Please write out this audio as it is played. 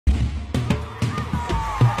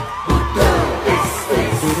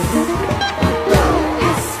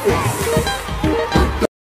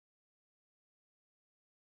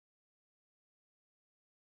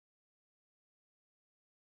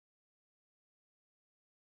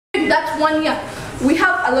during that 1 year, we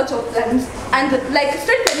have a lot of plans, and like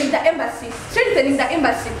strengthening the embassy.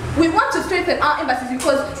 We want to strengthen our embassies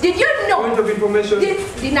because did you know? Point of information. Did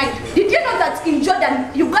you know that in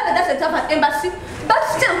Jordan, Uganda doesn't have an embassy, but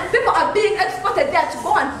still people are being exported there to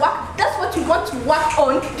go and work? That's what we want to work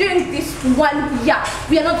on during this 1 year.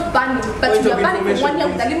 We are not banning, but we are banning for 1 year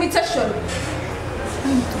with a limitation.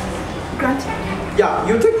 Granted. Yeah,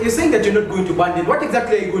 you're saying that you're not going to ban it. What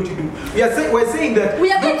exactly are you going to do? We're saying that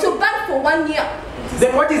we are going to ban for 1 year.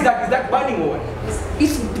 Then what is that? Is that banning or what?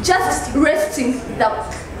 It's just resting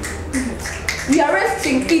we are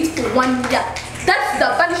resting it for 1 year. That's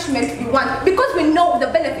the punishment we want because we know the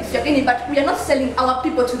benefits you're getting, but we are not selling our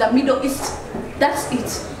people to the Middle East. That's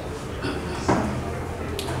it.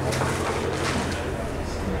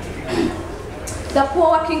 The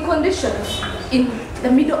poor working conditions in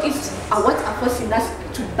the Middle East are what are forcing us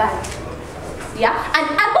to ban. Yeah, and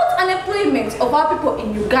about unemployment of our people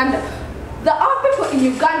in Uganda. Our people in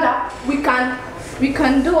Uganda, we can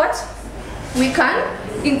do what? We can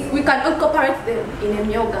incorporate them in a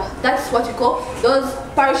yoga. That's what we call those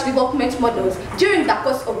parish development models. During the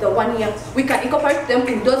course of the 1 year, we can incorporate them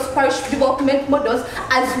in those parish development models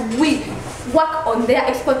as we work on their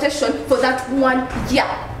exploitation for that 1 year.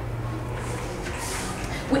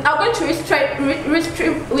 We are going to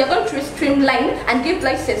streamline and give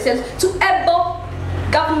licenses to able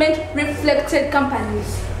government-reflected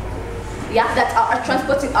companies. Yeah, that are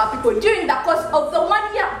transporting our people during the course of the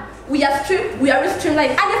 1 year. We are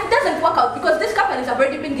streamlining, and if it doesn't work out because these companies have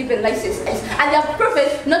already been given licenses and they have proven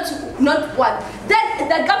not one, then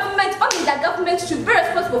the government should be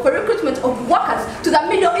responsible for recruitment of workers to the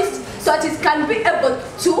Middle East so that it can be able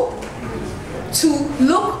to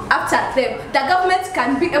look after them. The government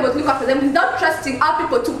can be able to look after them without trusting our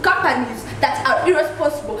people to companies that are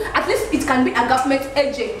irresponsible. At least it can be a government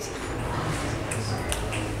agent.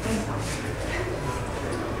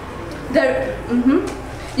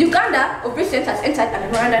 Uganda of recent has entered a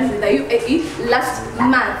memorandum with the UAE last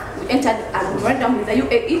month. We entered a memorandum with the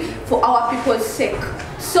UAE for our people's sake.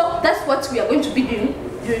 So that's what we are going to be doing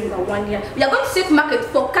during the 1 year. We are going to seek market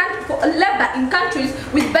for labor in countries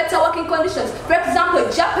with better working conditions. For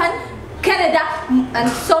example, Japan, Canada,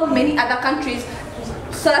 and so many other countries,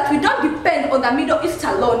 so that we don't depend on the Middle East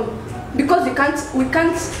alone, because we can't keep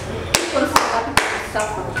on people to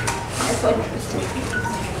suffer. That's so interesting.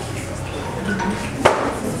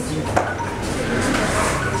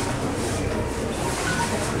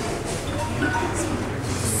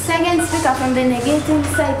 Second speaker from the negative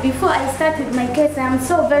side. Before I start with my case, I am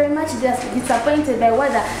so very much disappointed by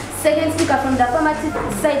what the second speaker from the affirmative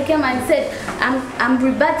side came and said. I'm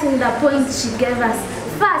rebutting the point she gave us.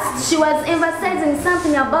 First, she was emphasizing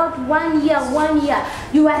something about 1 year, 1 year.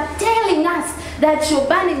 You are telling us that you're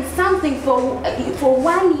banning something for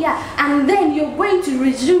 1 year and then you're going to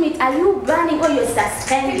resume it. Are you banning or you're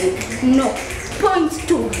suspending? No. Point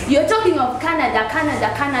 2, you're talking of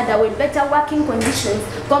Canada with better working conditions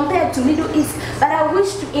compared to Middle East. But I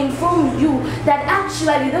wish to inform you that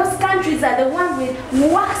actually those countries are the ones with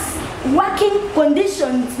worse working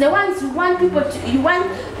conditions, the ones you want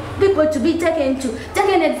people to be taken to. Take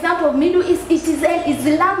an example of Middle East. It is an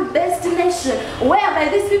Islam-based nation whereby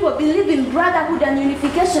these people believe in brotherhood and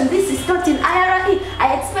unification. This is taught in IRE.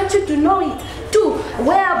 I expect you to know it. 2,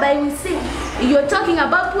 whereby we see you're talking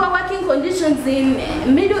about poor working conditions in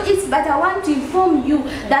Middle East, but I want to inform you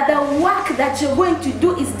that the work that you're going to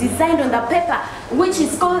do is designed on the paper, which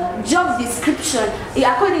is called job description,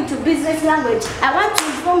 according to business language. I want to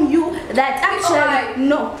inform you that actually,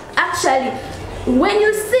 when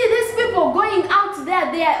you see these people going out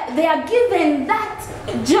there, they are given that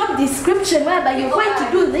job description whereby you're going to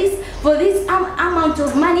do this for this amount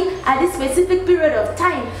of money at this specific period of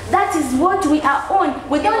time. That is what we are on.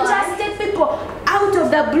 We don't just take people out of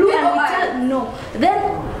the blue and we tell no. Then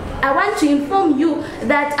I want to inform you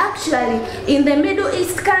that actually in the Middle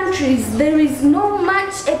East countries there is no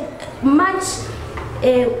much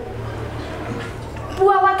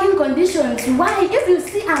poor working conditions. Why? If you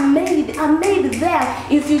see a maid there,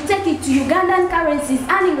 if you take it to Ugandan currencies,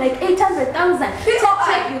 earning like 800,000. Take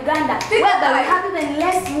Uganda, whereby we have even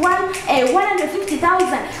less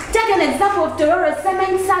 150,000. Take an example of Tororo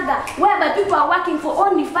Cement Saga, whereby people are working for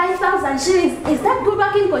only 5,000 shillings. Is that good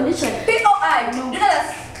working condition?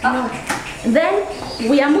 No. Then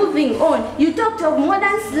we are moving on. You talked of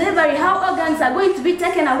modern slavery, how organs are going to be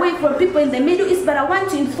taken away from people in the Middle East, but I want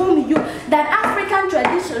to inform you that African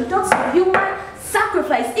tradition talks of human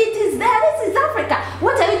sacrifice. It is there. This is Africa.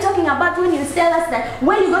 What are you talking about when you tell us that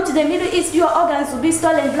when you go to the Middle East, your organs will be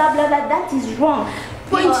stolen, blah, blah, blah? That is wrong.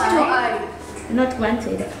 Point 2. Not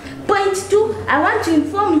granted. Point 2, I want to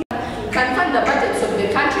inform you can fund the budgets of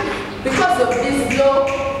the country because of these low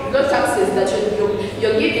taxes that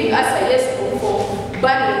you're giving us a yes for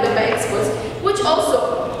banning labor exports, which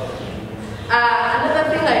also another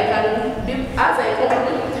thing I can do as I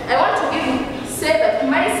conclude, I want to say that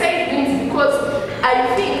my side wins because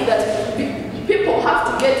I think that people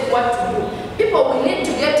have to get what to do. People will need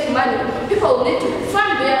to get money. People will need to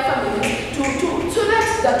fund their families so that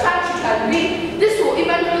the country can be. This will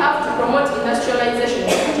even have to promote industrialization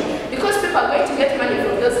because people are going to get money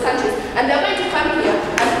from those countries and they're going to come here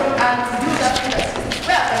and do that industry.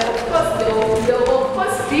 Well, of course, they will of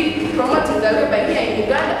course be promoting the labor here in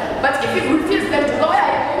Uganda, but if it refuse them to go,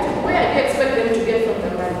 where do you expect them to get from the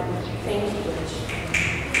money? Thank you.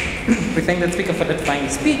 We thank the speaker for that fine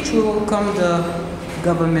speech. We welcome the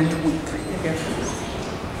government whip. Okay.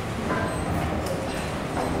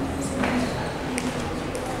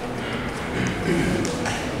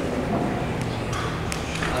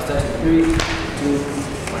 I'll start with 3, 2,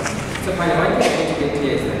 1. So my point is going to get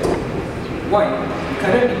clear is that 1, you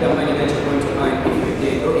cannot get the money that you're going to earn if you're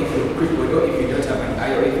dead, or if you're crippled, or if you don't have an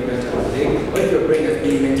eye, or if you don't have a leg, or if your brain has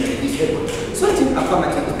been mentally disabled. So Team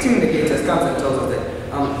Affirmative, Team Negators comes and tells us that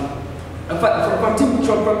from Team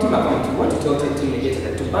Affirmative, we want to tell Team Negators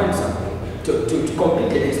that to ban something, to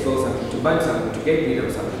completely expel something, to ban something, to get rid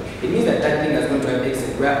of something, it means that that thing is going to have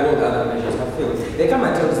exit where all the other measures have failed. They come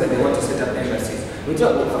and tell us that they want to set up embassies. We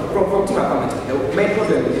talk from Team Affirmative, the main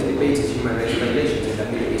problem with this debate is human rights violations in the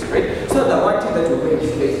Middle East, right? So the one thing that will bring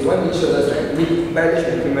this debate is one which shows us that the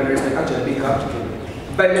violation of human rights can actually be captured.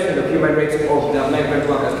 Violation of human rights of the migrant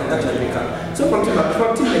workers can actually be captured. So from Team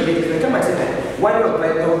Negators, they come and say that one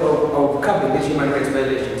way of covering these human rights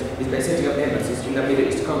violations is by setting up embassies in the Middle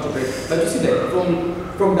East country. But you see that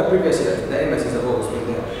from the previous years, the embassies have always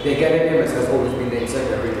been there. The Ghanaian embassy has always been there in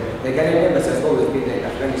Saudi Arabia. The Ghanaian embassy has always been there in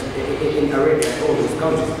Afghanistan, in Arabia, and all these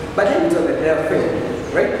countries. But then we tell that they have failed,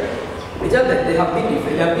 right? We tell that they have not been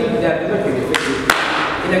effective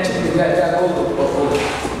in actually their goal of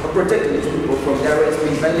protecting these people from their rights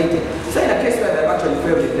being violated. So in a case where they've actually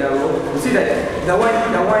failed in their role, you see that the one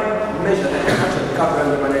measure that can actually cover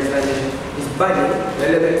human rights violation is banning the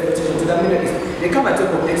labor exploitation to the Middle East. They come and talk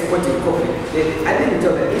of exporting coffee. And then we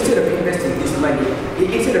tell them instead of investing this money,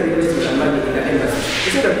 instead of investing the money in the embassy,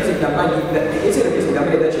 instead of using the money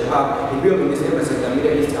that you have in building this embassy in the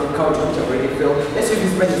Middle East and countries which have already failed, let's use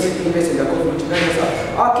this money to invest in the coffee which is up.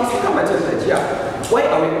 Our case, we come and tell us that why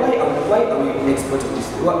are we exporting this?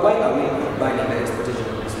 Why are we banning the exportation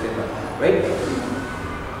of this labor? Right?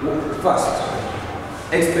 First,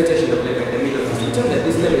 exploitation of labor in the Middle East. We tell that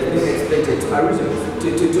this labor is being exploited to a reason, to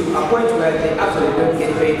a point where they actually don't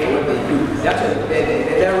get paid for what they do.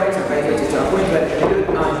 Their rights are violated to a point where they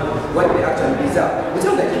don't earn what they actually deserve. We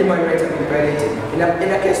tell that human rights have been violated. In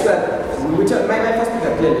a case where my first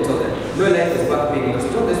speaker clearly told them no life is worth being lost.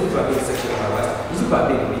 We told these people are being sexually harassed, these people are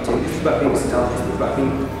being beaten, these people are being starved, these people are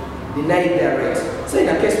being denied their rights. So in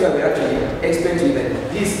a case where we actually explain to you that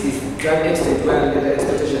this is to an extent where the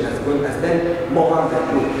exploitation has done more harm than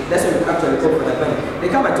good, that's when we actually go for the money. They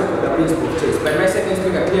come and talk about the principle of choice. But my second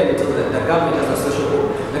speaker clearly told that the government has a social role.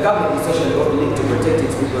 The government is socially obligated to protect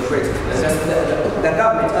its people's rights. The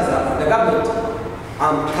government is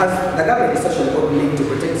socially obligated to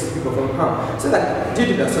protect its people from harm. So that due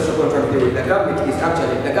to the social contract theory, the government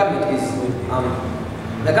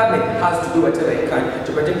has to do whatever it can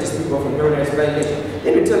to protect these people from human rights violation.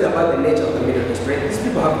 Then we tell you about the nature of the Middle East, right? These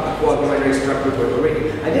people have acquired human rights track record already.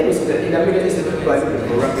 And then we see that in the Middle East, people are looking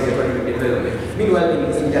for rapid economic development. Meanwhile, in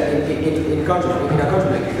a country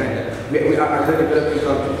like Uganda, we are a very developing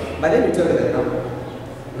country. But then we tell you that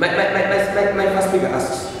my first speaker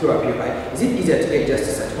asks through a PI, is it easier to get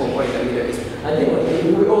justice at home or in the Middle East? And then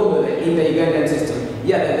we all know that in the Ugandan system,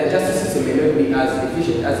 the justice system may not be as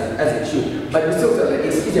efficient as it should, but we still feel that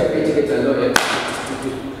it's easier for you to get a lawyer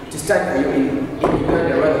to stand for you in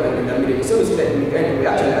Uganda rather than in the Middle East. So we see that in Uganda we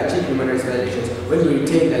actually achieve human rights violations when we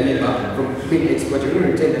retain the labor from being exported, when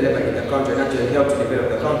we retain the labor in the country and actually help to develop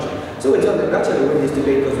the country. So we tell them actually win this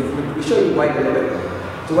debate because we show you why the labor,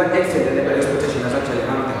 to what extent the labor exploitation has actually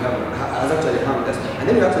harmed the government, has actually harmed us. And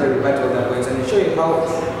then we actually rebut all the points and show you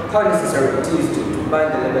how necessary it is to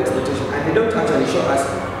ban the labor exploitation. And they don't actually show us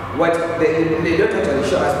they don't actually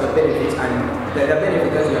show us the benefits and the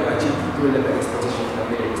benefits that we have achieved through labor exploitation in the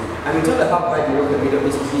Middle East. And we told them how bad the Middle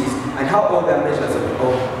East is and how all the measures of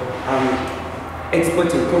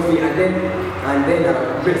exporting coffee, and then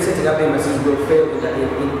setting up embassies will fail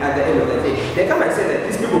at the end of the day. They come and say that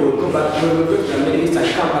these people will go back, will go to the Middle East and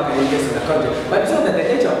come back and invest in the country. But it's not that the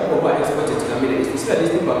nature of people who are exported to the Middle East. It's that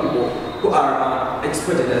these people are people who are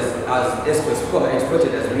exported as experts, people who are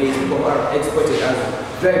exported as maids, people who are exported as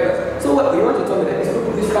drivers. So what you want to tell me that this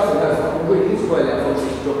person does this spoil their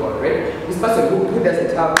function job, right? This person who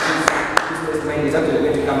doesn't have this business mind is actually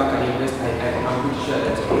going to come back and invest. I'm pretty sure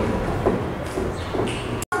that.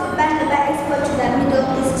 Export to the Middle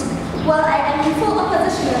East. Well, I am in full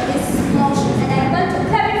opposition of this motion, and I'm going to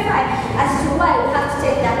clarify as to why we have to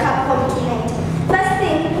take the cap home tonight. First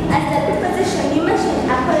thing, as the proposition, you mentioned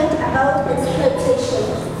a point about exploitation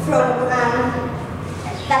from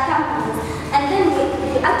the companies, and then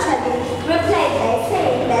you actually replied by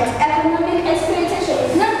saying that economic exploitation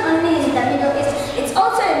is not only in the Middle East, it's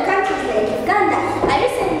also in countries like Uganda. Are you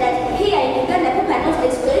saying that here in Uganda people are not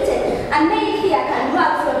exploited, and they here can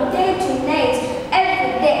work from day to night,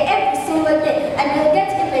 every day, every single day, and they'll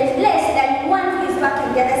get even less than one who is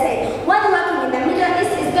working the other side. One working in the Middle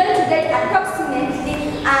East is going to get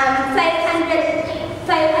approximately 500,000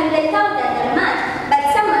 a month, but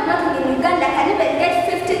someone working in Uganda can even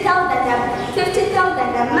get 50,000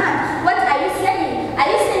 a month. What are you saying? Are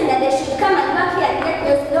you saying that they should come and work here and get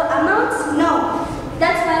those low amounts? No.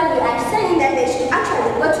 That's why we are saying that they should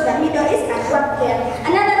actually go to the Middle East and work there.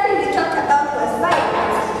 Another thing we talked about was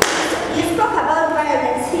violence. You spoke about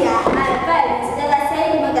violence here and violence. The other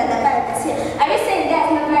side more than the violence here. Are you saying there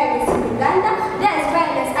is no violence in Uganda? There is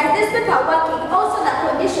violence. As these people are working, also the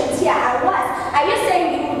conditions here are worse. Are you saying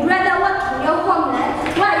you would rather work in your homeland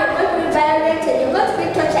where you're going to be violated, you're going to be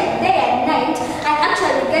tortured day and night, and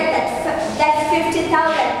actually get that 50,000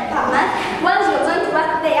 per month, while you're going to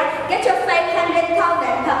work there, get your 500,000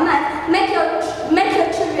 per month, make your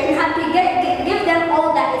children happy, give them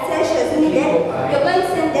all the essentials needed. You're going to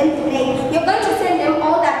send them to Nate. You're going to send them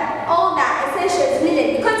all the essentials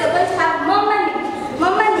needed because you're going to have more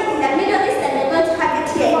money in the Middle East than you're going to have it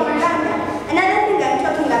here in Uganda. Another thing I'm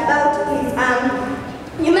talking about is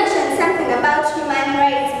you mentioned something about human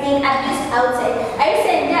rights being abused outside. Are you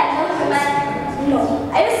saying there are no human? No.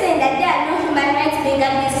 Are you saying that there are no human rights being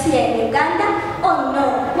abused here in Uganda? Oh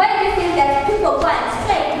no. Why do you think that people go and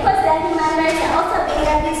strike? Because their human rights are also being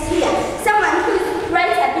abused here. Someone whose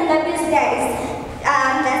rights are being abused there is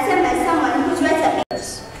the same as someone whose rights are being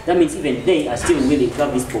abused. That means even they are still willing to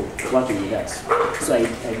have these people working with us. So I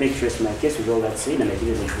beg to rest my case with all that said, and I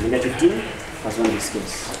believe that Negative 15 has won this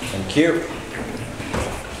case. Thank you.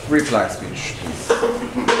 Reply speech, please.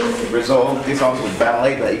 Resolve, this House will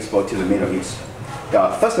violate the export to the Middle East.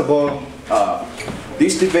 First of all,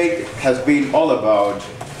 this debate has been all about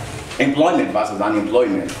employment versus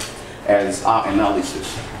unemployment as our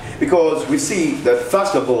analysis. Because we see that,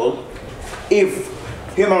 first of all, if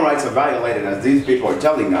human rights are violated as these people are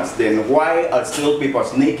telling us, then why are still people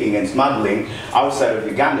sneaking and smuggling outside of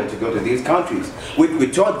Uganda to go to these countries?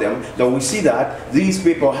 We taught them that we see that these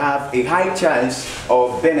people have a high chance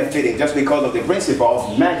of benefiting just because of the principle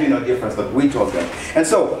of marginal difference that we taught them. And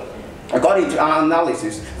so, according to our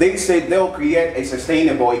analysis, they said they'll create a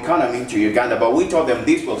sustainable economy to Uganda, but we told them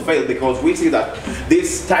this will fail because we see that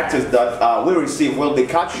these taxes that we receive will be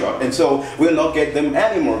cut short, and so we'll not get them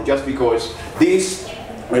anymore just because this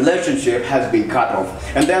relationship has been cut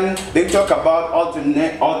off. And then they talk about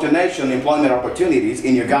alternation employment opportunities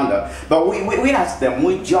in Uganda, but we asked them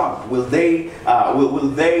which job will they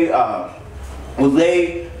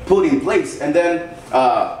put in place, and then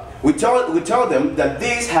we told them that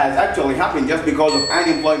this has actually happened just because of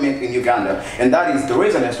unemployment in Uganda, and that is the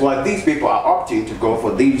reason as why these people are opting to go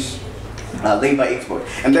for these labor export.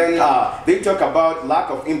 And then they talk about lack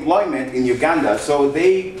of employment in Uganda, so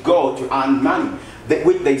they go to earn money,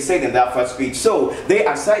 which they said in that first speech. So they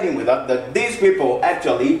are siding with us that these people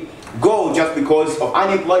actually go just because of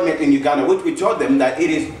unemployment in Uganda, which we told them that it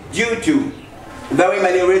is due to very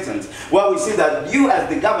many reasons. Well, we see that you as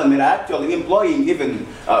the government are actually employing even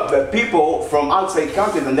people from outside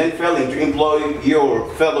countries and then failing to employ your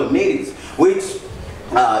fellow natives, which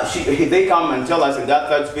they come and tell us in that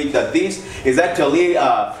third speech that this is actually,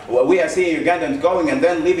 we are seeing Ugandans going and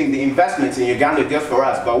then leaving the investments in Uganda just for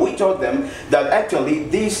us. But we told them that actually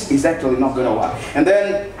this is actually not going to work. And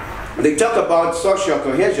then they talk about social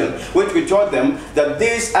cohesion, which we told them that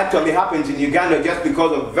this actually happens in Uganda just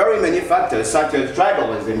because of very many factors such as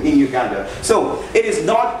tribalism in Uganda. So it is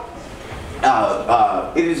not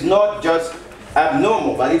just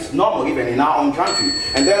abnormal, but it's normal even in our own country.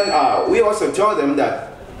 And then we also told them that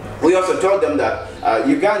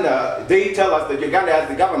Uganda, they tell us that Uganda as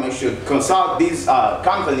the government should consult these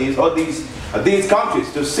companies or these these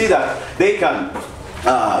countries to see that they can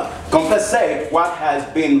compensate what has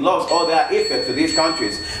been lost or their effect to these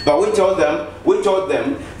countries. But we told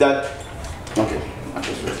them that, okay,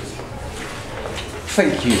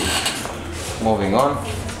 Thank you. Moving on.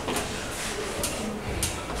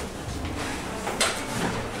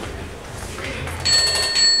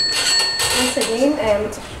 Once again, I am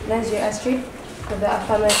Najee Astrid for the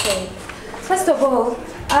affirmative. First of all,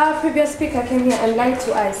 our previous speaker came here and lied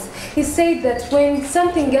to us. He said that when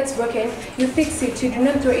something gets broken, you fix it, you do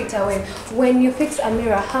not throw it away. When you fix a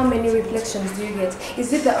mirror, how many reflections do you get?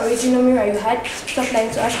 Is it the original mirror you had? Stop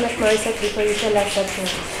lying to us, make more research before you tell us that thing.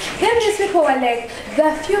 Then these people were like,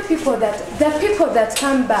 the people that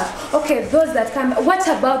come back, okay, those that come, what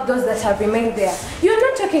about those that have remained there? You're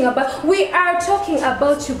not talking about, we are talking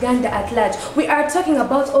about Uganda at large. We are talking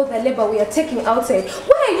about all the labor we are taking outside.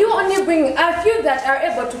 Why are you only bringing a few that are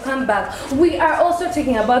able to come back? We are also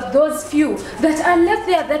talking about those few that are left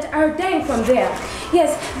there that are dying from there.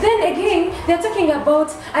 Yes, then again, they're talking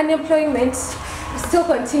about unemployment still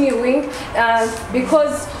continuing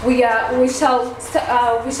because we shall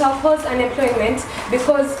cause unemployment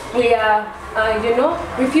because we are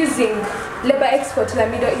refusing labor export to the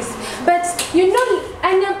Middle East. But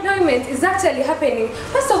unemployment is actually happening.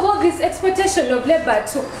 First of all, this exportation of labor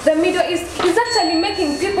to the Middle East is actually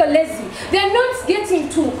making people lazy. They're not getting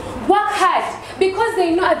to work hard because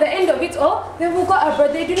they know at the end of it all, they will go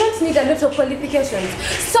abroad. They do not need a lot of qualifications.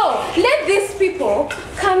 So let these people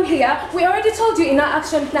come here. We already told you in our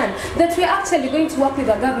action plan that we're actually going to work with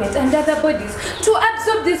the government and other bodies to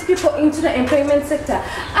absorb these people into the employment sector.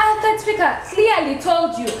 Our third speaker clearly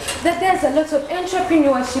told you that there's a lot of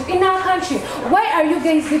entrepreneurship in our country. Why are you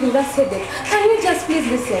guys giving us headache? Can you just please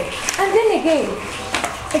listen? And then again,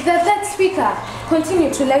 that speaker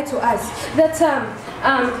continued to lie to us that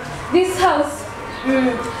this house,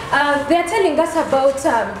 they're telling us about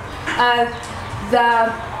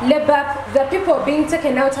the people being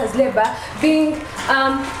taken out as labor, being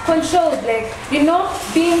controlled,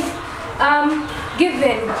 being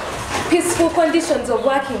given peaceful conditions of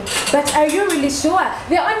working. But are you really sure?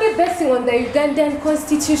 They're only basing on the Ugandan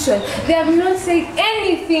constitution. They have not said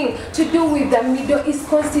anything to do with the Middle East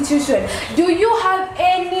constitution. Do you have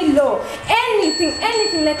any law,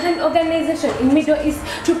 anything like an organization in Middle East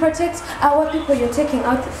to protect our people you're taking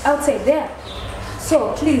outside there?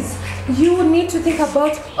 So please, you need to think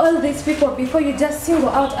about all these people before you just single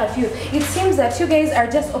out a few. It seems that you guys are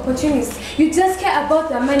just opportunists. You just care about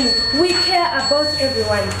the money. We care about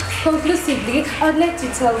everyone. Conclusively, I'd like to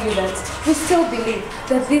tell you that we still believe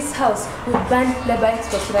that this house will ban labor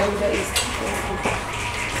export to the Middle East.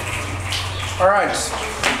 All right.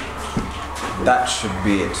 That should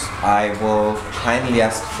be it. I will kindly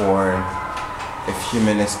ask for a few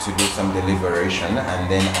minutes to do some deliberation, and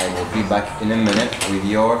then I will be back in a minute with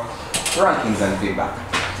your rankings and feedback.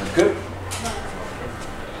 Is that good?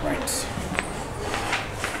 Right.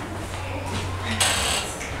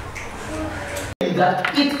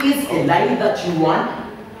 That it is a lie that you want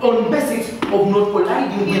on basis of not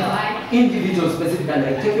colliding with individuals specifically.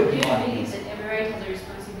 Like, take your point. Do you believe that every right has a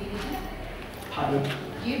responsibility? Pardon?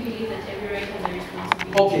 Do you believe that every right has a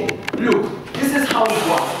responsibility? Okay, look, this is how it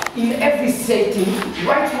works. In every setting,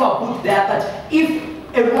 rights were put there that if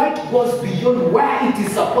a right goes beyond where it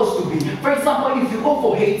is supposed to be. For example, if you go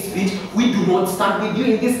for hate speech, we do not stand with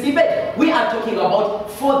you in this debate. We are talking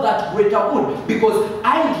about for that greater good, because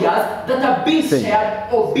ideas that are being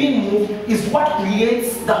shared or being moved is what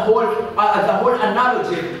creates the whole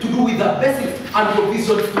analogy to do with the basic and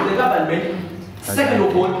provisions to the government. Second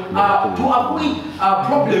of all, to avoid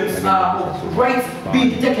problems of rights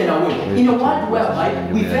being taken away. In a world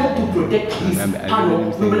whereby we fail to protect this panel,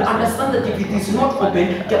 we will understand that if it is not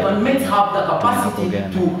open, governments have the capacity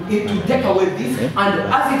to take away this. And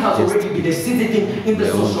as it has already been exhibiting in the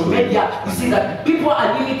social media, you see that people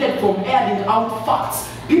are limited from airing out facts.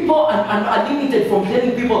 People are limited from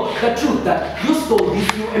telling people the truth, that you stole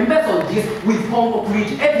this, you embezzled this with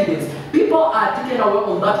concrete evidence. People are taken away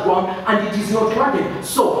on that ground and it is not granted.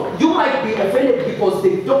 So you might be offended because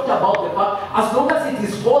they talked about the fact, as long as it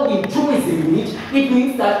is holding tourism in it, it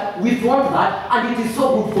means that we want that and it is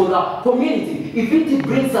so good for the community. If it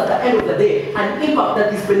brings at the end of the day an impact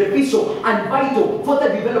that is beneficial and vital for the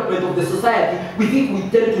development of the society, we think we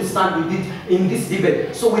tend to stand with it in this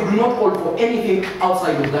debate. So we do not call for anything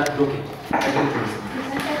outside of that docket.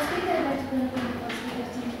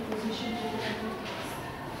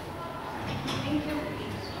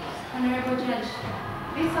 Honorable Judge,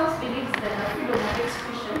 this House believes that the freedom of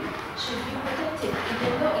expression should be protected,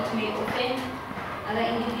 even though it may offend other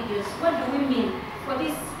individuals. What do we mean? For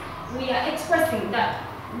this, we are expressing that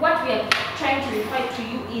what we are trying to refer to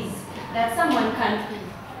you is that someone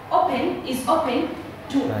is open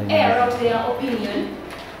to air out their opinion,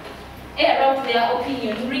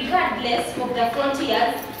 regardless of the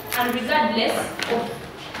frontiers and regardless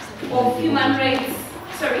of human rights.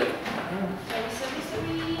 Sorry.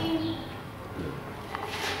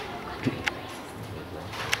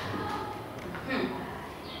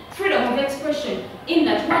 Freedom of expression, in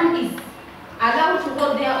that one is allowed to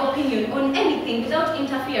hold their opinion on anything without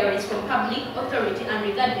interference from public authority and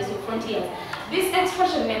regardless of frontiers. This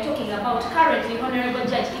expression we are talking about currently, Honorable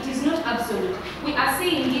Judge, it is not absolute. We are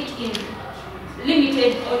seeing it in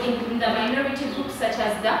limited or in the minority groups such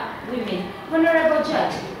as the women. Honorable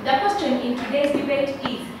Judge, the question in today's debate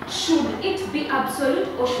is, should it be absolute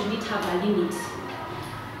or should it have a limit?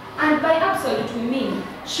 And by absolute we mean,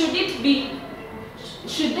 should there be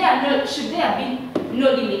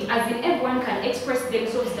no limit, as in everyone can express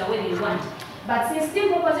themselves the way they want. But since team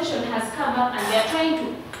proposition has come up and they are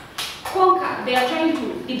trying to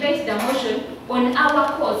debate the motion on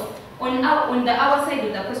our cause, on our side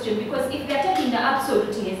of the question, because if they are taking the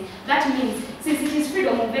absoluteness, that means since it is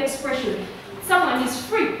freedom of expression, someone is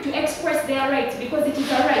free to express their rights because it is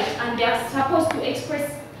a right and they are supposed to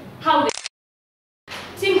express how they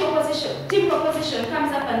team proposition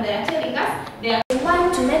comes up and they are telling us they are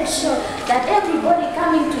want to make sure that everybody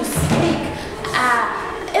coming to speak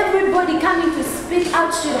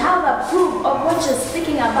out should have a proof of what you're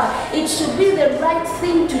speaking about. It should be the right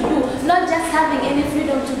thing to do, not just having any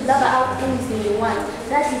freedom to blabber out anything you want.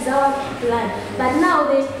 That is our plan. But now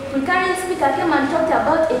the current speaker came and talked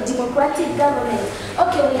about a democratic government.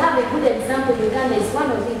 Okay, we have a good example. Uganda is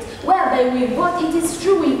one of it, whereby we vote. It is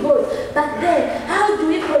true we vote, but then how do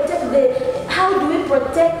we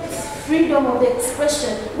protect freedom of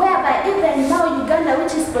expression, whereby even now Uganda,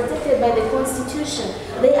 which is protected by the constitution,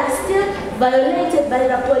 they are still violated by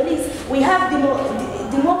the police. We have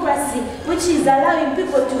democracy, which is allowing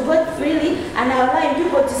people to vote freely and allowing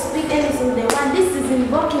people to speak anything they want. This is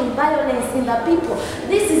invoking violence in the people.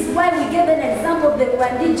 This is why we gave an example of the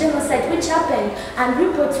Rwandan genocide, which happened, and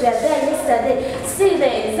reports were there yesterday. See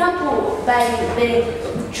the example by the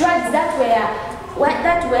tribes that were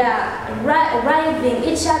riving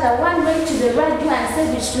each other. One went to the radio and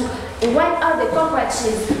said we should wipe out the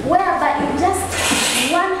cockroaches, whereby in just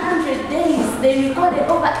 100 days they recorded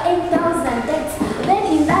over 8,000 deaths. Then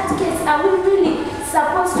in that case, are we really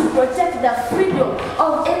supposed to protect the freedom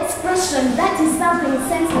of expression? That is something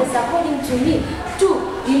senseless according to me. Two,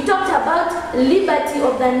 you talked about liberty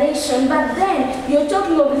of the nation, but then you're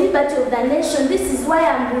talking of liberty of the nation. This is why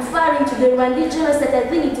I'm referring to the Rwandan genocide. I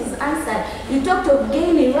think it is answered. You talked of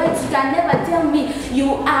gaining rights. You can never tell me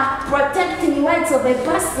you are protecting rights of a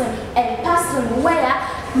person where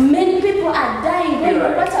many people are dying.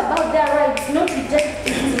 What about their rights? Not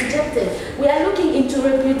rejected. We are looking into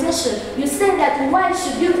reputation. You say that why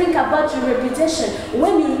should you think about your reputation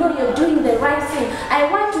when you know you're doing the right thing? I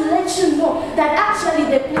want to let you know that actually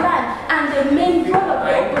the plan and the main goal of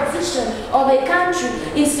the opposition of a country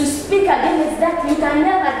is to speak against that. You can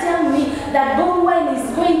never tell me that Bobi Wine is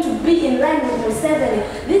going to be in line with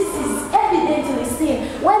Museveni. This is evidently seen.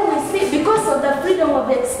 When we see, because of the freedom of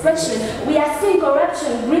expression, we are seeing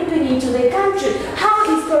corruption gripping into the country. How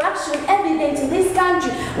is corruption evident in this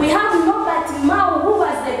country? We have Norbert Mao, who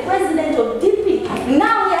was the president of DP.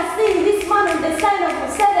 Now we are seeing this man on the side of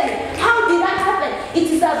Museveni. How did that happen?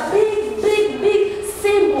 It is a big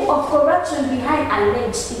symbol of corruption behind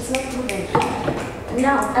alleged. It's not proven.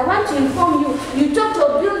 Now, I want to inform you, you talked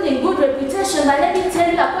of building good reputation, but let me tell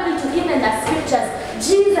you, according to even the scriptures,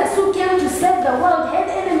 Jesus, who came to save the world, had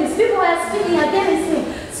enemies. People were speaking against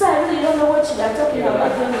him. So I really don't know what you are talking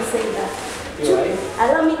about when you say that.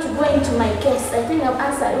 Allow me to go into my case. I think I've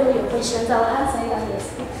answered all your questions. I'll answer you after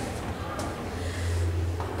speak.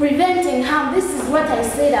 Preventing harm. This is what I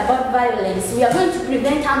said about violence. We are going to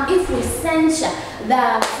prevent harm if we censure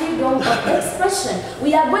the freedom of expression.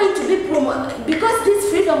 We are going to be because this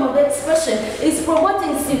freedom of expression is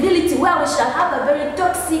promoting civility, where we shall have a very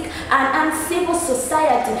toxic and uncivil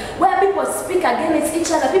society where people speak against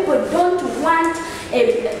each other. People don't want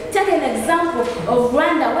take an example of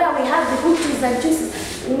Rwanda, where we have the Hutus and Tutsis,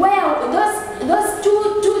 where those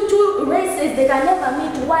two races, they can never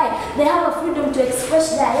meet. Why? They have a freedom to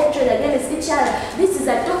express their hatred against each other. This is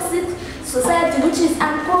a toxic society which is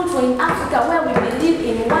uncalled for in Africa, where we believe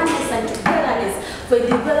in oneness and togetherness for a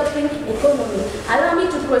developing economy. Allow me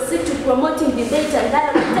to proceed to promoting debate and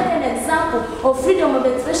dialogue. Take an example of freedom of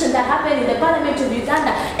expression that happened in the Parliament of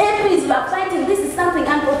Uganda. MPs were fighting. This is something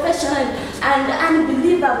unprofessional and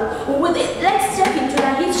unbelievable. Let's check into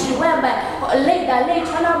the history where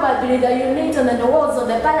urinating on the walls of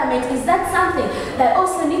the parliament, is that something that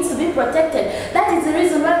also needs to be protected? That is the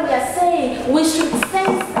reason why we are saying we should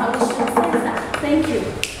censor, Thank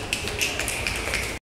you.